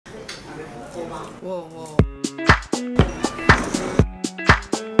Whoa, whoa.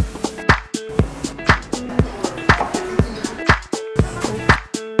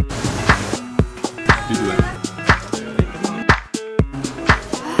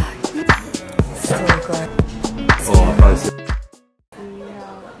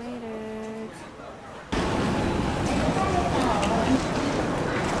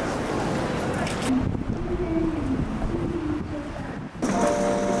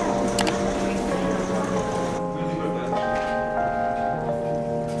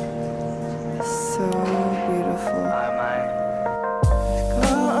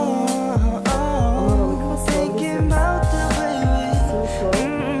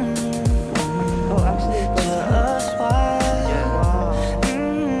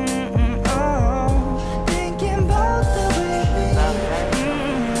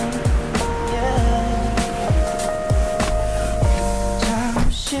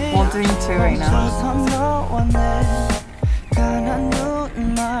 Doing two right now.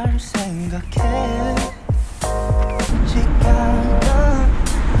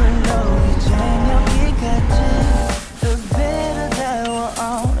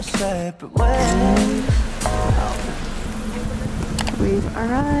 We've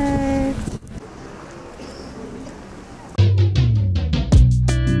arrived.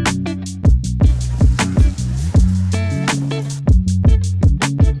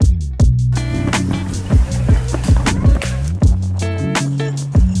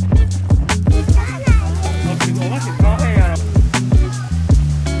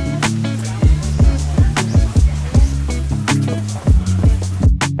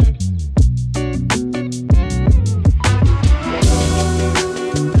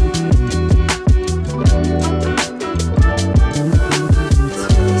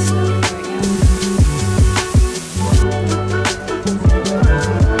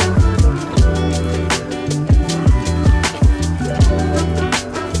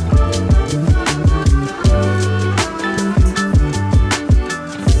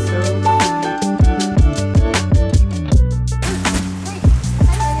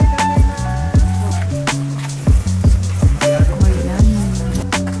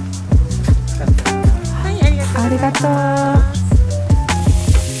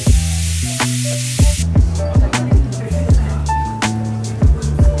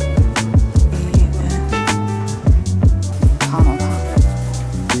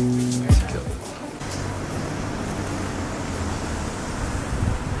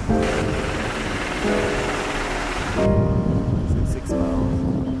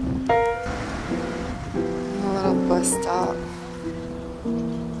 Stop.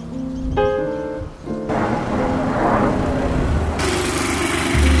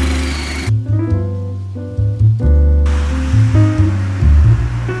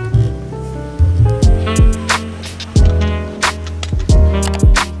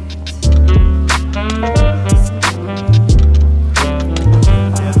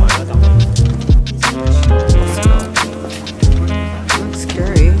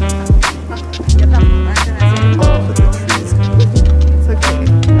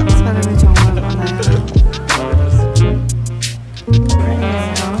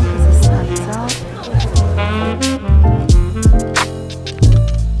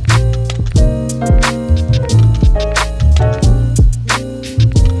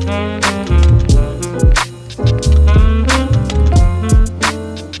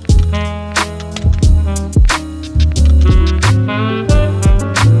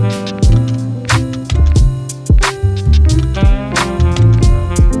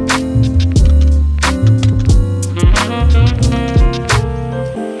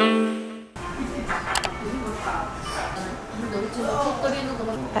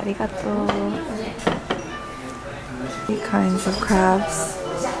 Arigato. Kinds of crabs.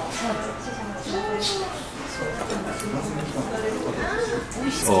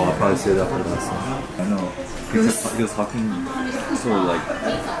 Oh, I'll probably say that for the last one. I know. He was talking so like, I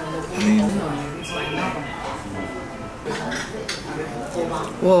mean...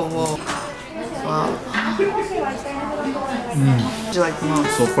 Whoa, whoa. Wow. What do you like the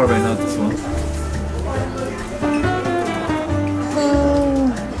most? So far right now, this one.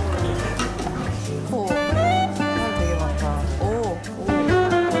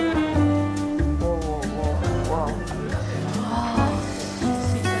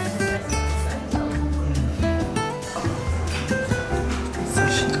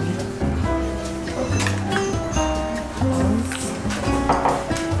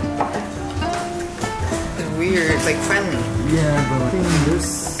 Weird, like friendly. Yeah, but I think this...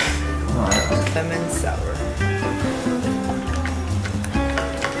 Lemon sour.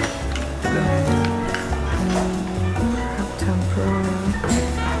 Yeah.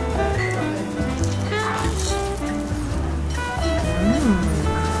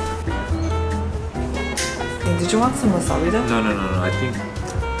 Did you want some wasabi though? No, I think.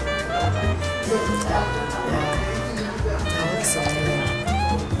 That looks so good.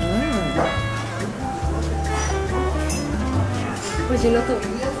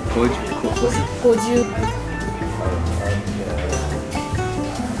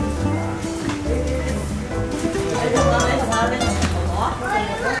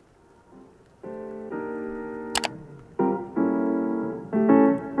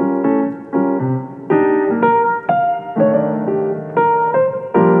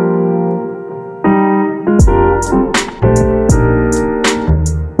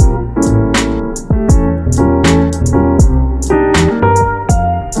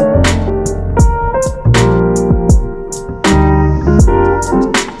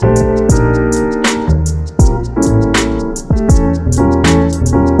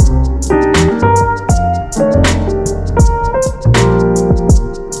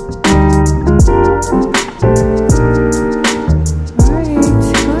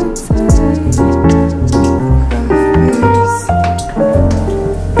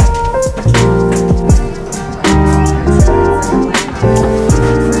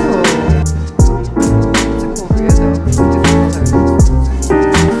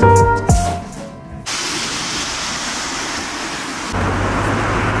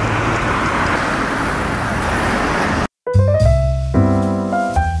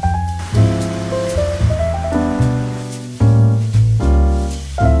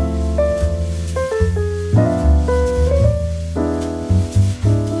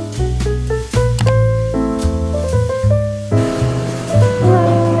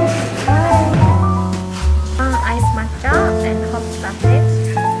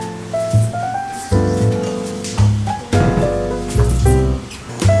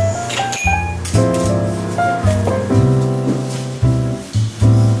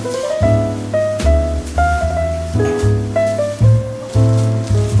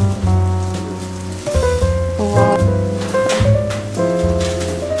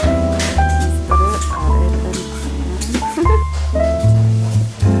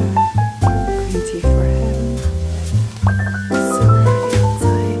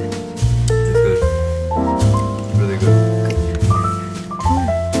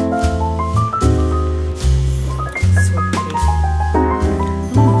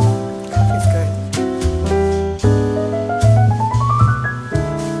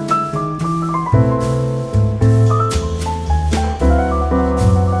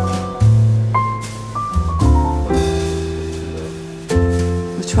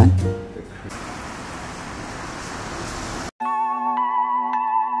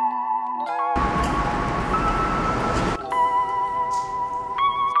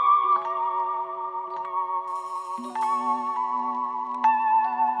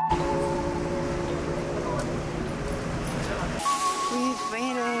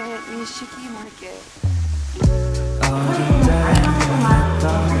 Nishiki market.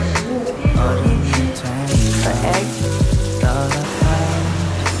 The egg.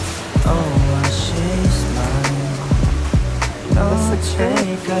 This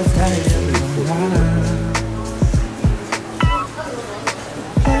looks good.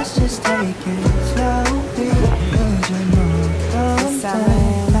 Let's just take it slowly. The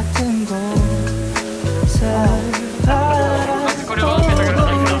salmon.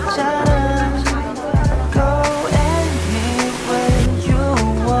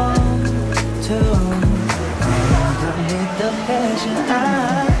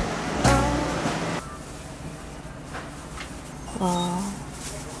 Wow.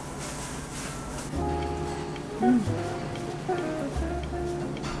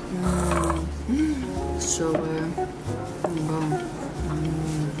 So good.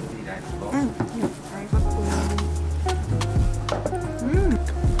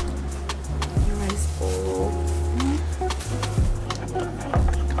 Rice bowl.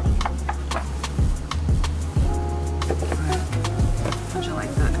 How'd you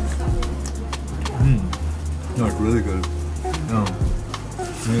like that? No, it's really good. No.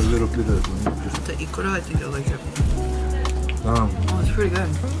 Maybe a little bit of The ikura, I think I like it. oh, Oh, it's pretty good.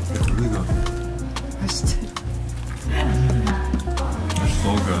 it's really good. It's It's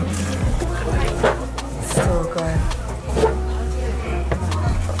so good. so good.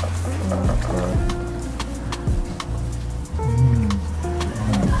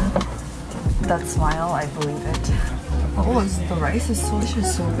 That smile, I believe it. Oh, the rice is so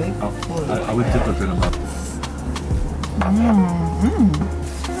delicious, so big. I would dip a bit of that.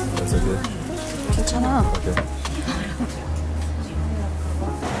 That's okay. 괜찮아. Okay.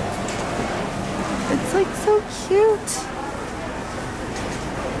 It's like so cute.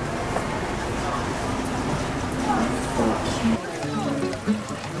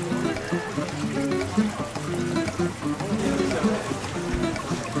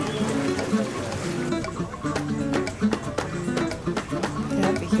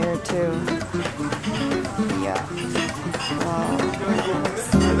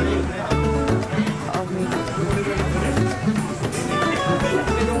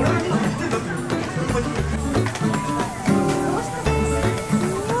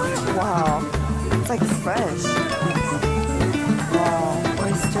 fish. Wow,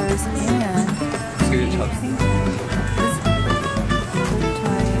 oysters and 되게 잘.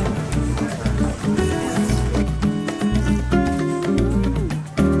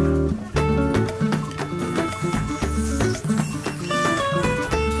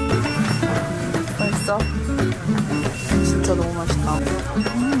 맛있어? 진짜 너무 맛있다.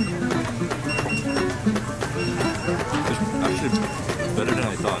 Actually, better than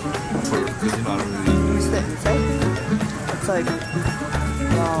I thought. Because you know, I don't really. What's the inside? It's like,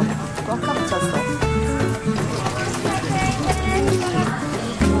 wow, 꽉 찼어.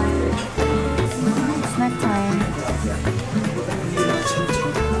 Snack time.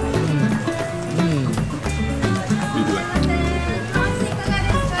 You do it.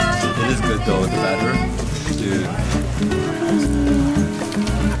 It is good though, the batter. Dude.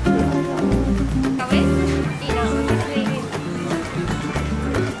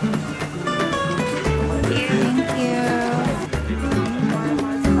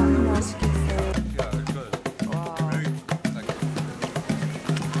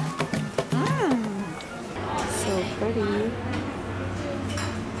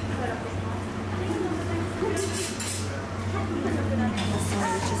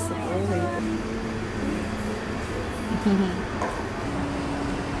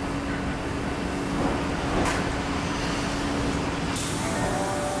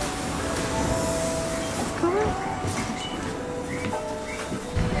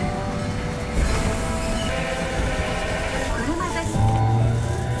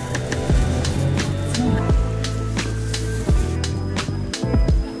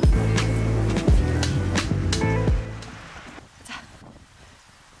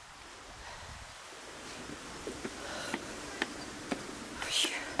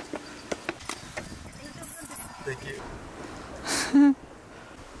 Thank you.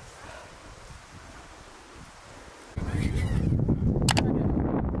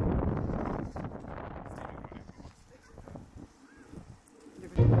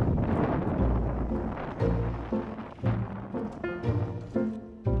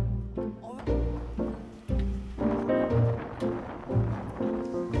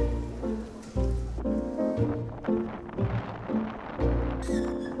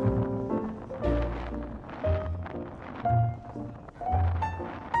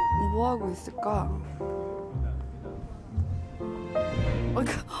 뭐 하고 있을까? 뭐.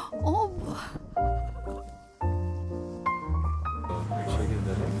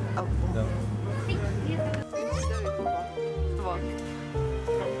 아, 뭐.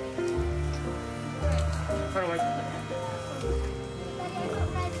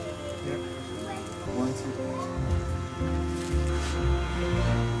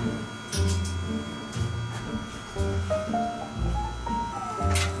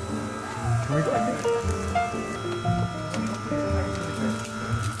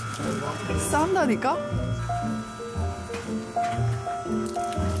 싸운다니까?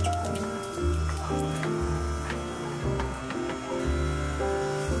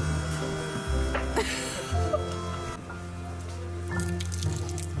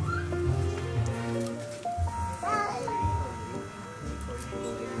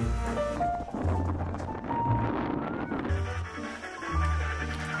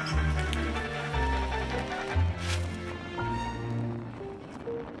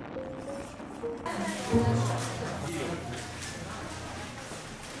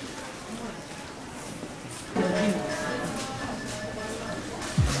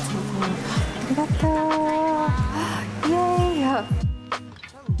 아리가또.